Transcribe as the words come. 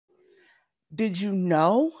Did you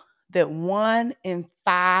know that 1 in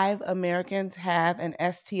 5 Americans have an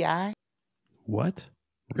STI? What?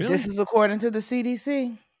 This Really? is according to the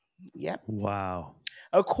CDC. Yep. Wow.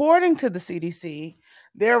 According to the CDC,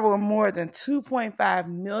 there were more than 2.5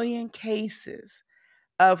 million cases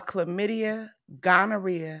of chlamydia,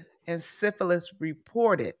 gonorrhea, and syphilis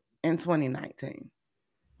reported in 2019.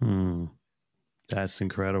 Hmm. That's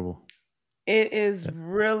incredible. It is That-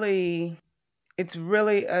 really it's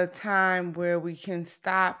really a time where we can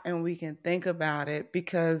stop and we can think about it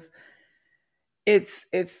because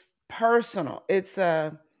it's personal. It's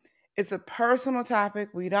a personal topic.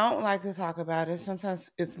 We don't like to talk about it. Sometimes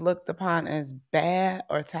it's looked upon as bad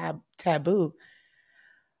or taboo,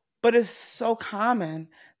 but it's so common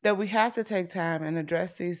that we have to take time and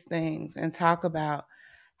address these things and talk about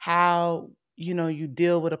how you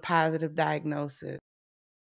deal with a positive diagnosis.